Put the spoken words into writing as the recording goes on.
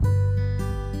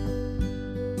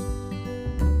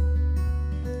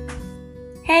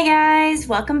Hey guys,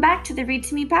 welcome back to the Read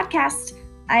to Me podcast.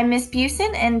 I'm Miss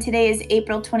Busen and today is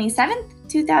April 27th,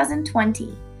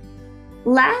 2020.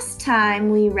 Last time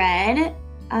we read,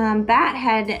 Bat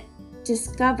had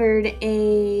discovered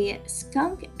a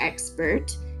skunk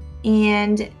expert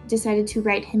and decided to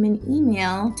write him an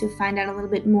email to find out a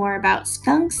little bit more about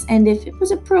skunks and if it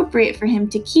was appropriate for him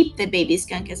to keep the baby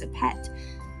skunk as a pet.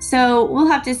 So we'll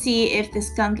have to see if the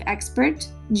skunk expert,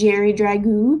 Jerry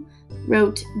Dragoo,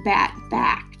 wrote Bat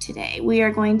back today. We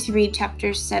are going to read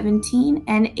chapters 17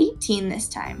 and 18 this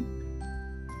time.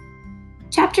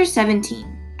 Chapter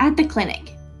 17, At the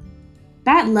Clinic.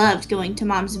 Bat loved going to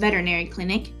Mom's veterinary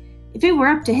clinic. If it were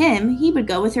up to him, he would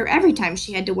go with her every time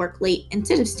she had to work late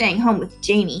instead of staying home with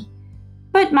Janie.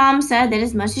 But Mom said that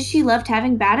as much as she loved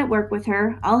having Bat at work with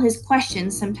her, all his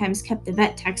questions sometimes kept the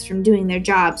vet techs from doing their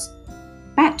jobs.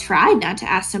 Bat tried not to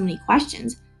ask so many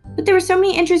questions, but there were so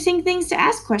many interesting things to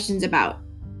ask questions about.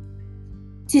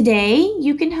 Today,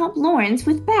 you can help Lawrence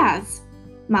with baths,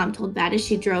 Mom told Bat as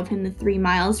she drove him the 3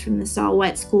 miles from the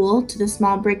Saw-Wet School to the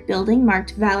small brick building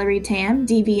marked Valerie Tam,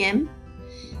 DVM.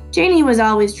 Janie was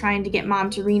always trying to get Mom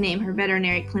to rename her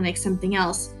veterinary clinic something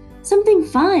else. Something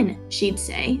fun, she'd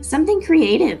say, something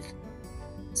creative.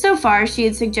 So far, she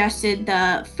had suggested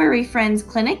the Furry Friends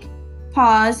Clinic,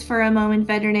 Pause for a Moment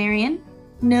Veterinarian,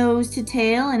 Nose to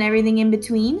Tail and everything in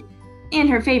between, and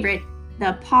her favorite,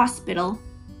 the Pawspital.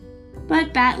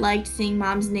 But Bat liked seeing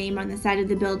Mom's name on the side of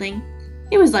the building.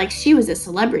 It was like she was a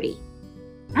celebrity.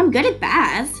 I'm good at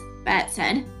baths, Bat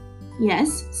said.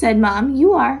 Yes, said Mom,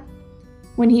 you are.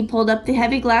 When he pulled up the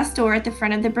heavy glass door at the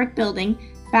front of the brick building,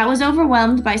 Bat was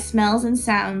overwhelmed by smells and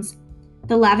sounds.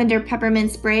 The lavender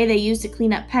peppermint spray they used to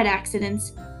clean up pet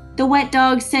accidents. The wet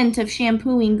dog scent of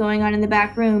shampooing going on in the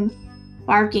back room.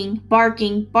 Barking,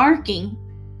 barking, barking.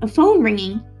 A phone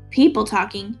ringing. People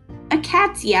talking. A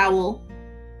cat's yowl.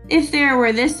 If there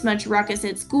were this much ruckus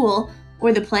at school,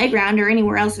 or the playground, or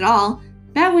anywhere else at all,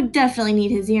 Bat would definitely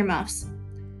need his earmuffs.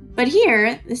 But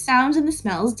here, the sounds and the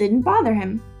smells didn't bother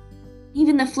him.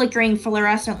 Even the flickering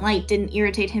fluorescent light didn't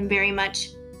irritate him very much.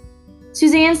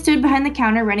 Suzanne stood behind the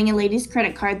counter running a lady's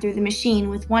credit card through the machine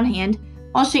with one hand,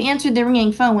 while she answered the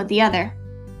ringing phone with the other.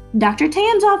 Dr.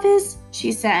 Tam's office,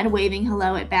 she said, waving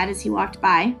hello at Bat as he walked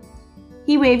by.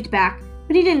 He waved back,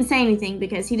 but he didn't say anything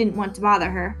because he didn't want to bother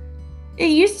her. It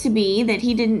used to be that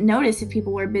he didn't notice if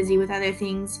people were busy with other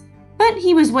things, but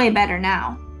he was way better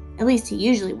now. At least he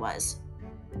usually was.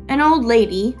 An old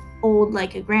lady, old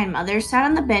like a grandmother, sat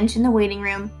on the bench in the waiting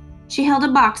room. She held a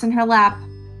box in her lap.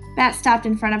 Bat stopped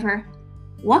in front of her.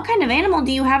 What kind of animal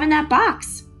do you have in that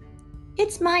box?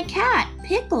 It's my cat,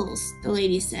 Pickles, the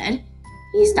lady said.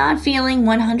 He's not feeling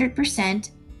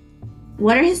 100%.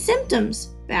 What are his symptoms?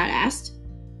 Bat asked.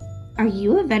 Are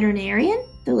you a veterinarian?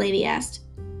 The lady asked.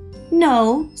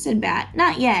 No, said Bat,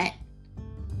 not yet.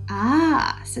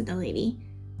 Ah, said the lady.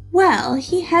 Well,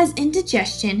 he has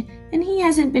indigestion, and he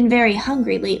hasn't been very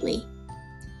hungry lately.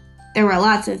 There were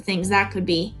lots of things that could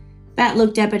be. Bat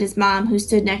looked up at his mom, who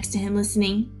stood next to him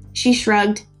listening. She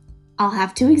shrugged. I'll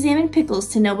have to examine Pickles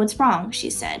to know what's wrong, she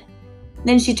said.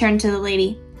 Then she turned to the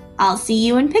lady. I'll see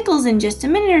you and Pickles in just a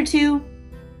minute or two.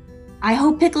 I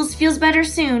hope Pickles feels better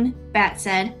soon, Bat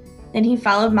said. Then he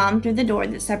followed Mom through the door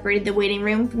that separated the waiting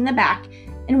room from the back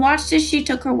and watched as she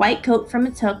took her white coat from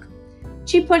its hook.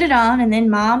 She put it on, and then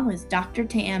Mom was Dr.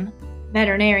 Tam,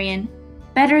 veterinarian,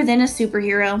 better than a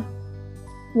superhero.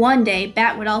 One day,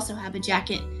 Bat would also have a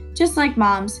jacket, just like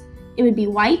Mom's. It would be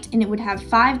white, and it would have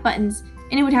 5 buttons,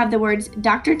 and it would have the words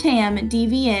Dr. Tam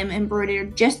DVM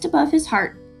embroidered just above his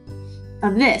heart.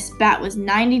 Of this, Bat was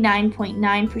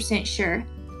 99.9% sure,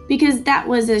 because that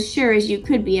was as sure as you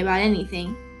could be about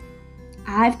anything.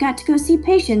 I've got to go see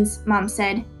patients, Mom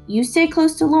said. You stay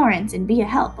close to Lawrence and be a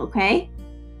help, okay?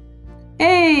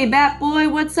 Hey, Bat Boy,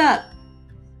 what's up?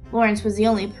 Lawrence was the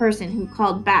only person who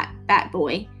called Bat Bat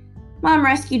Boy. Mom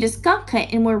rescued a skunk cat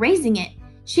and we're raising it.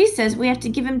 She says we have to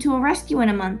give him to a rescue in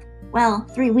a month. Well,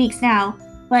 3 weeks now,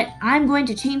 but I'm going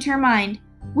to change her mind.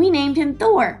 We named him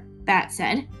Thor, Bat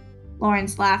said.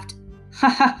 Lawrence laughed.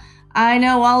 Ha, I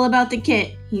know all about the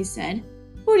kit, he said.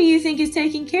 Who do you think is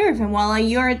taking care of him while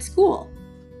you're at school?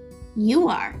 You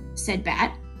are, said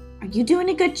Bat. Are you doing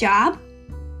a good job?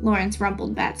 Lawrence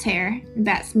rumpled Bat's hair, and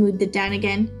Bat smoothed it down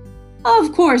again.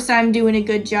 Of course I'm doing a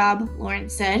good job,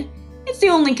 Lawrence said. It's the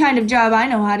only kind of job I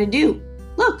know how to do.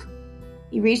 Look.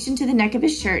 He reached into the neck of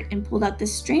his shirt and pulled out the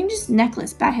strangest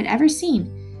necklace Bat had ever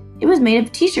seen. It was made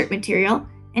of t-shirt material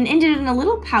and ended in a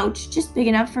little pouch just big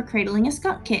enough for cradling a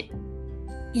skunk kit.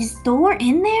 Is Thor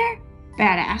in there?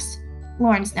 Bat asked.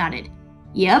 Lawrence nodded.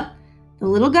 Yep. The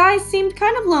little guy seemed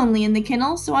kind of lonely in the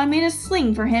kennel, so I made a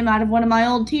sling for him out of one of my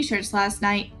old t-shirts last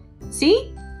night.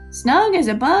 See? Snug as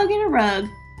a bug in a rug."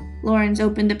 Lawrence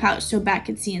opened the pouch so Bat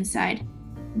could see inside.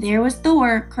 There was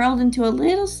Thor, curled into a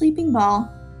little sleeping ball.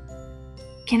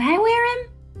 "Can I wear him?"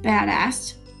 Bat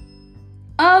asked.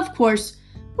 "Of course.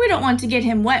 We don't want to get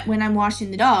him wet when I'm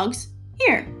washing the dogs.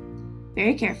 Here."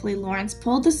 Very carefully, Lawrence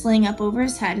pulled the sling up over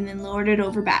his head and then lowered it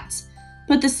over Bat's.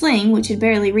 But the sling, which had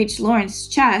barely reached Lawrence's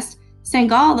chest,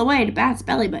 sank all the way to Bat's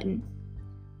belly button.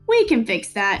 "We can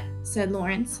fix that," said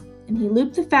Lawrence, and he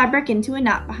looped the fabric into a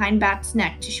knot behind Bat's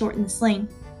neck to shorten the sling.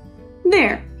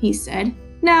 "There," he said.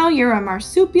 "Now you're a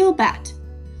marsupial bat."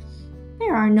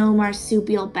 "There are no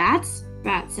marsupial bats,"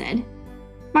 Bat said.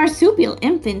 "Marsupial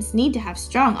infants need to have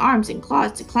strong arms and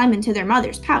claws to climb into their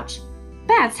mother's pouch.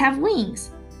 Bats have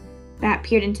wings." Bat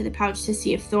peered into the pouch to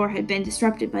see if Thor had been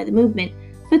disrupted by the movement,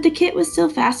 but the kit was still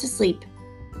fast asleep.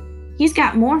 "He's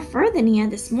got more fur than he had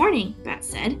this morning," Bat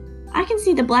said. "I can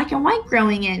see the black and white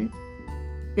growing in."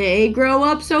 "They grow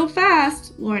up so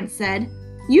fast," Lawrence said.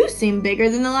 "You seem bigger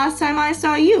than the last time I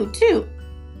saw you, too."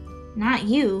 "Not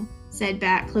you," said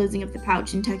Bat, closing up the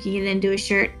pouch and tucking it into his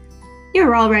shirt.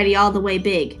 "You're already all the way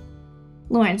big."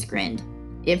 Lawrence grinned.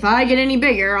 "If I get any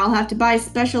bigger, I'll have to buy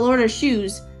special order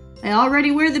shoes. I already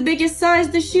wear the biggest size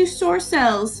the shoe store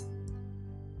sells."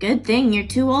 "Good thing you're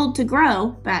too old to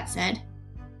grow," Bat said.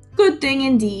 "Good thing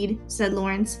indeed," said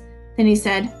Lawrence. Then he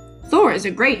said, "Thor is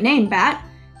a great name, Bat.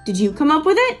 Did you come up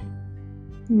with it?"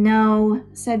 "No,"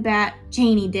 said Bat.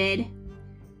 "Janie did."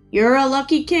 "You're a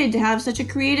lucky kid to have such a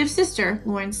creative sister,"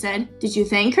 Lawrence said. "Did you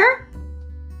thank her?"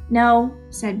 "No,"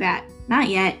 said Bat. "Not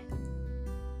yet."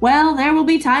 "Well, there will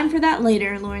be time for that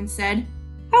later," Lawrence said.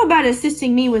 "How about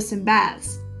assisting me with some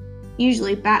baths?"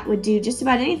 Usually, Bat would do just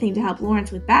about anything to help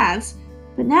Lawrence with baths,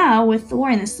 but now, with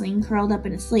Thor in the sling curled up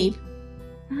and asleep,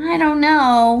 "I don't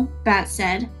know," Bat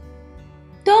said.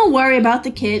 "Don't worry about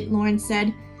the kid," Lawrence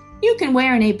said. "You can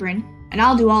wear an apron, and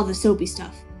I'll do all the soapy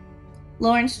stuff."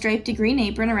 Lawrence draped a green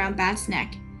apron around Bat's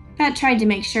neck. Bat tried to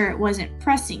make sure it wasn't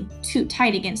pressing too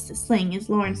tight against the sling as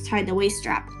Lawrence tied the waist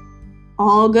strap.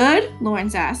 "All good?"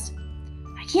 Lawrence asked.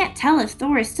 "I can't tell if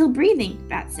Thor is still breathing,"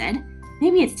 Bat said.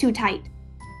 "Maybe it's too tight."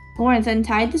 Lawrence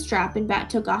untied the strap and Bat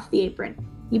took off the apron.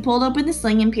 He pulled open the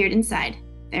sling and peered inside.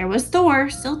 There was Thor,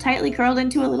 still tightly curled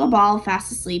into a little ball,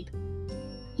 fast asleep.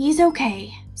 "He's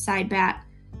okay," sighed Bat.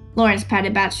 Lawrence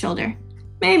patted Bat's shoulder.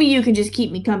 "Maybe you can just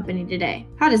keep me company today.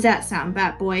 How does that sound,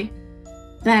 Bat Boy?"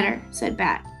 "Better," said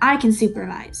Bat. "I can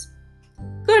supervise."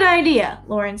 "Good idea,"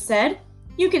 Lawrence said.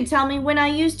 "You can tell me when I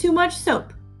use too much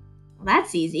soap." "Well,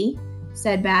 that's easy,"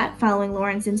 said Bat, following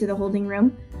Lawrence into the holding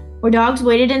room, where dogs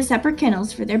waited in separate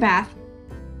kennels for their bath.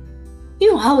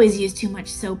 "You always use too much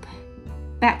soap."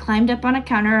 Bat climbed up on a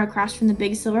counter across from the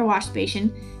big silver wash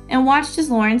basin and watched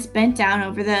as Lawrence bent down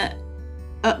over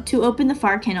to open the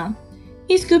far kennel.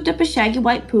 He scooped up a shaggy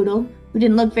white poodle, who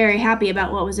didn't look very happy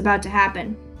about what was about to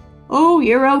happen. "Oh,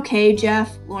 you're okay,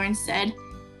 Jeff," Lawrence said.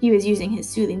 He was using his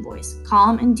soothing voice,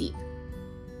 calm and deep.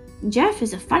 "Jeff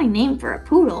is a funny name for a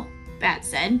poodle," Bat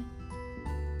said.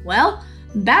 "Well,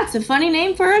 Bat's a funny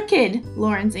name for a kid,"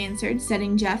 Lawrence answered,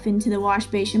 setting Jeff into the wash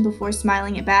basin before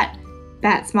smiling at Bat.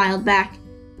 Bat smiled back.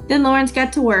 Then Lawrence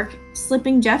got to work,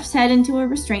 slipping Jeff's head into a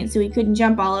restraint so he couldn't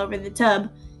jump all over the tub,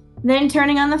 then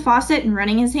turning on the faucet and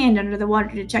running his hand under the water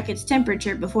to check its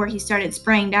temperature before he started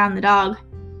spraying down the dog.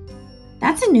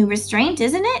 "That's a new restraint,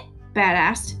 isn't it?" Bat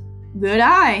asked. "Good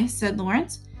eye," said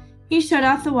Lawrence. He shut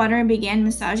off the water and began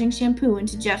massaging shampoo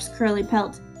into Jeff's curly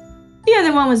pelt. "The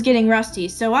other one was getting rusty,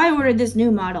 so I ordered this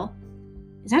new model."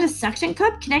 "Is that a suction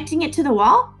cup connecting it to the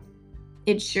wall?"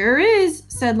 "It sure is,"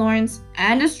 said Lawrence,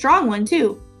 "and a strong one,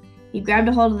 too." He grabbed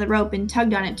a hold of the rope and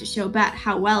tugged on it to show Bat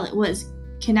how well it was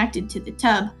connected to the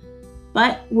tub.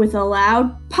 But with a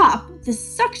loud pop, the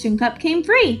suction cup came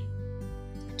free.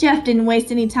 Jeff didn't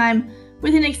waste any time.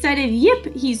 With an excited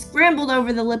yip, he scrambled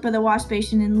over the lip of the wash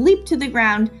basin and leaped to the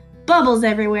ground, bubbles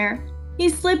everywhere. He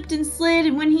slipped and slid,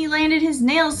 and when he landed, his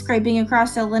nails scraping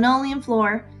across the linoleum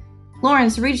floor.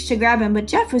 Lawrence reached to grab him, but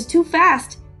Jeff was too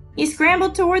fast. He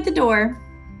scrambled toward the door.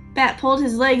 Bat pulled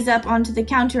his legs up onto the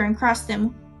counter and crossed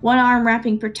them, one arm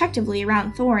wrapping protectively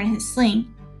around Thor in his sling.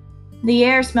 The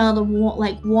air smelled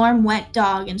like warm, wet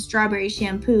dog and strawberry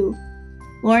shampoo.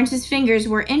 Lawrence's fingers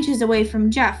were inches away from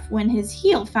Jeff when his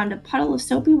heel found a puddle of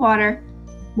soapy water.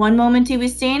 One moment he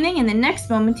was standing, and the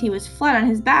next moment he was flat on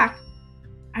his back.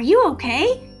 "Are you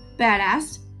okay?" Bat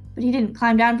asked, but he didn't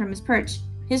climb down from his perch.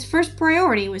 His first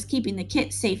priority was keeping the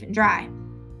kit safe and dry.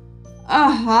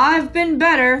 I've been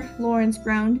better," Lawrence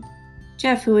groaned.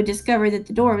 Jeff, who had discovered that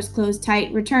the door was closed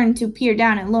tight, returned to peer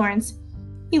down at Lawrence.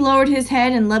 He lowered his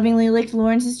head and lovingly licked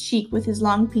Lawrence's cheek with his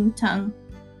long pink tongue.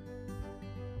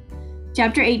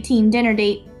 Chapter 18, Dinner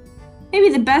Date. Maybe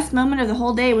the best moment of the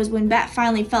whole day was when Bat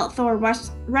finally felt Thor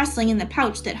rustling in the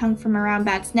pouch that hung from around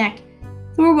Bat's neck.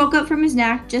 Thor woke up from his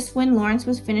nap just when Lawrence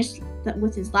was finished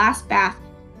with his last bath,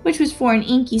 which was for an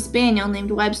inky spaniel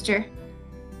named Webster.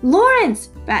 "Lawrence,"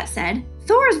 Bat said,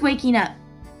 "Thor's waking up."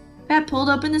 Bat pulled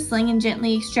open the sling and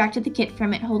gently extracted the kit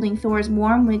from it, holding Thor's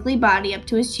warm, wiggly body up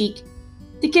to his cheek.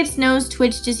 The kit's nose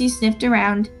twitched as he sniffed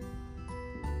around.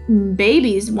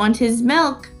 "Babies want his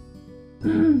milk,"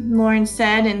 Lawrence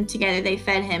said, and together they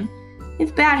fed him.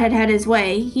 If Bat had had his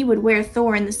way, he would wear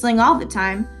Thor in the sling all the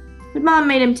time, but Mom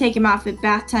made him take him off at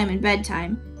bath time and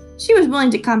bedtime. She was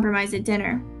willing to compromise at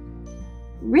dinner.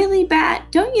 "Really, Bat,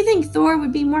 don't you think Thor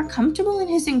would be more comfortable in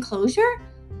his enclosure?"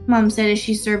 Mom said as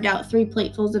she served out 3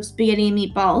 platefuls of spaghetti and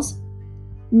meatballs.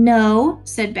 "No,"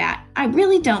 said Bat, "I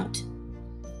really don't."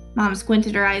 Mom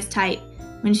squinted her eyes tight.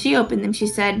 When she opened them, she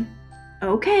said,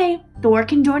 "Okay, Thor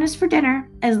can join us for dinner,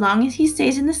 as long as he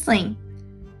stays in the sling."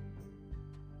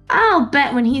 "I'll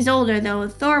bet when he's older, though,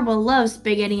 Thor will love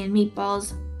spaghetti and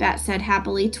meatballs," Bat said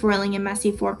happily, twirling a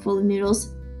messy forkful of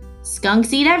noodles.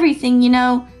 "Skunks eat everything, you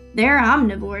know. They're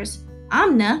omnivores.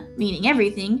 Omna, meaning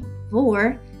everything.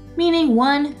 Vor, meaning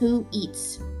one who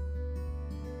eats."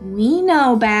 "We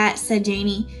know, Bat," said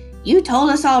Janie. "You told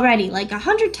us already, like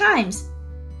 100 times."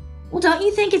 "Well, don't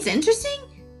you think it's interesting?"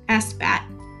 asked Bat.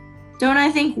 "Don't I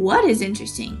think what is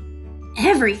interesting?"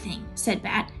 "Everything," said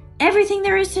Bat. "Everything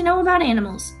there is to know about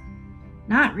animals."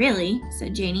 "Not really,"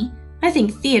 said Janie. "I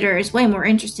think theater is way more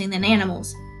interesting than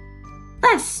animals."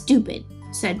 "That's stupid,"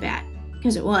 said Bat,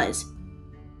 because it was.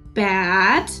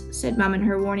 "Bat," said Mom in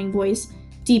her warning voice,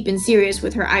 deep and serious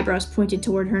with her eyebrows pointed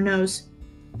toward her nose.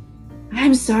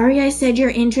 "I'm sorry I said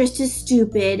your interest is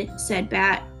stupid," said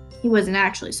Bat. He wasn't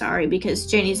actually sorry because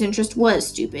Janie's interest was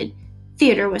stupid.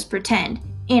 Theater was pretend.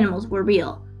 Animals were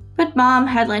real. But Mom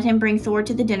had let him bring Thor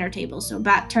to the dinner table, so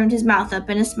Bat turned his mouth up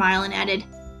in a smile and added,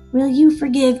 "Will you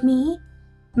forgive me?"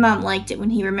 Mom liked it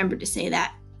when he remembered to say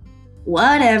that.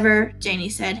 "Whatever," Janie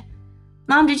said.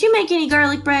 "Mom, did you make any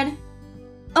garlic bread?"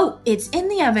 "Oh, it's in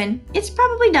the oven. It's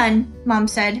probably done," Mom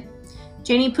said.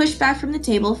 Janie pushed back from the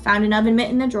table, found an oven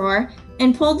mitt in the drawer,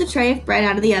 and pulled the tray of bread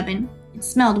out of the oven. It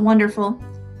smelled wonderful.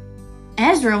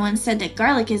 "Ezra once said that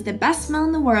garlic is the best smell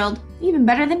in the world, even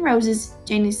better than roses,"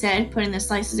 Janie said, putting the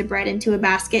slices of bread into a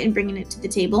basket and bringing it to the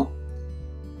table.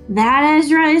 "That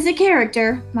Ezra is a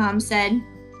character," Mom said.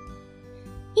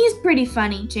 "He's pretty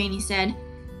funny," Janie said.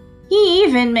 "He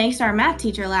even makes our math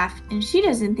teacher laugh, and she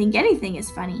doesn't think anything is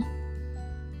funny."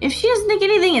 "If she doesn't think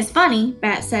anything is funny,"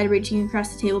 Bat said, reaching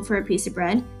across the table for a piece of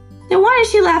bread, "then why does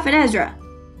she laugh at Ezra?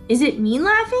 Is it mean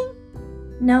laughing?"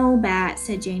 "No, Bat,"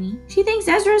 said Janie. "She thinks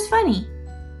Ezra is funny."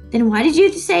 "Then why did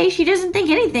you say she doesn't think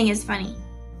anything is funny?"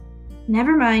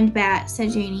 "Never mind, Bat,"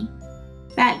 said Janie.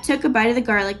 Bat took a bite of the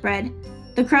garlic bread.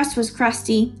 The crust was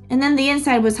crusty, and then the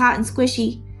inside was hot and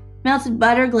squishy. Melted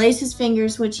butter glazed his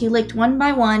fingers, which he licked one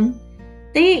by one.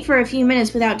 They ate for a few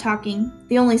minutes without talking.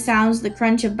 The only sounds the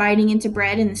crunch of biting into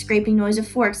bread and the scraping noise of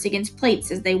forks against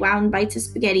plates as they wound bites of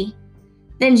spaghetti.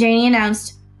 Then Janie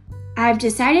announced, "I've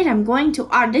decided I'm going to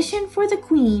audition for the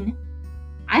Queen."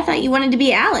 "I thought you wanted to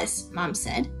be Alice," Mom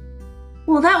said.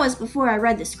 "Well, that was before I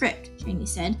read the script," Janie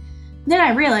said. "Then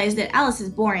I realized that Alice is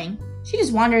boring. She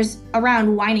just wanders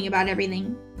around whining about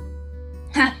everything."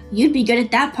 "Ha, you'd be good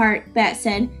at that part," Bat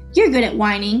said. "You're good at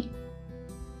whining."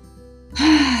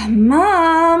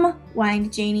 "Mom,"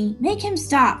 whined Janie, "make him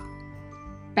stop."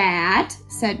 "Bat,"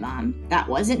 said Mom, "that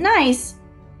wasn't nice."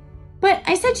 "But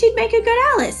I said she'd make a good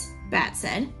Alice," Bat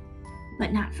said.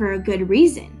 "But not for a good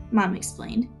reason," Mom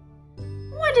explained.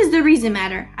 "What does the reason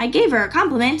matter? I gave her a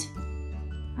compliment."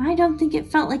 "I don't think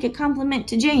it felt like a compliment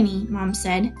to Janie," Mom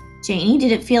said. "Janie,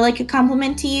 did it feel like a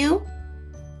compliment to you?"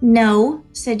 "No,"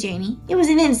 said Janie. "It was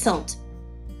an insult."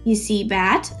 "You see,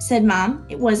 Bat," said Mom,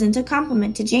 "it wasn't a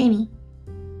compliment to Janie."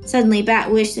 Suddenly,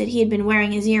 Bat wished that he had been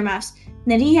wearing his earmuffs,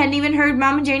 and that he hadn't even heard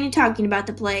Mom and Janie talking about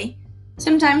the play.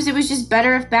 Sometimes it was just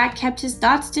better if Bat kept his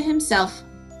thoughts to himself.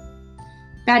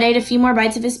 Bat ate a few more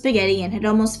bites of his spaghetti and had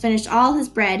almost finished all his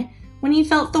bread when he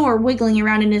felt Thor wiggling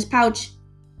around in his pouch.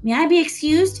 "May I be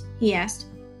excused?" he asked.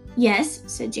 "Yes,"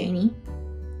 said Janie.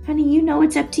 "Honey, you know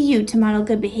it's up to you to model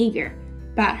good behavior,"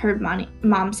 Bat heard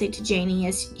Mom say to Janie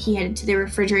as he headed to the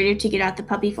refrigerator to get out the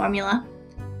puppy formula.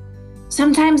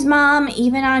 "Sometimes, Mom,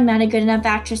 even I'm not a good enough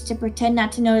actress to pretend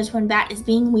not to notice when Bat is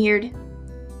being weird."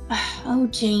 "Oh,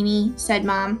 Janie," said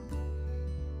Mom.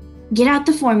 "Get out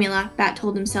the formula," Bat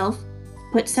told himself.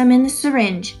 "Put some in the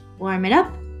syringe. Warm it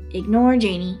up. Ignore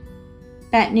Janie."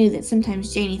 Bat knew that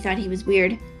sometimes Janie thought he was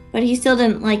weird. but he still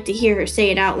didn't like to hear her say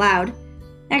it out loud.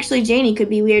 Actually, Janie could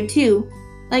be weird too,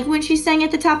 like when she sang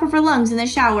at the top of her lungs in the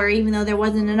shower even though there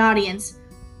wasn't an audience.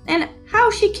 And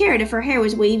how she cared if her hair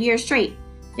was wavy or straight.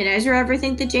 Did Ezra ever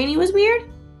think that Janie was weird?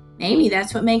 Maybe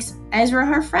that's what makes Ezra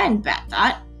her friend, Bat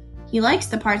thought. He likes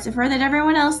the parts of her that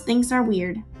everyone else thinks are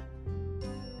weird.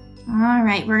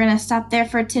 Alright, we're going to stop there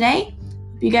for today.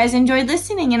 Hope you guys enjoyed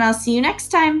listening, and I'll see you next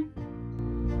time.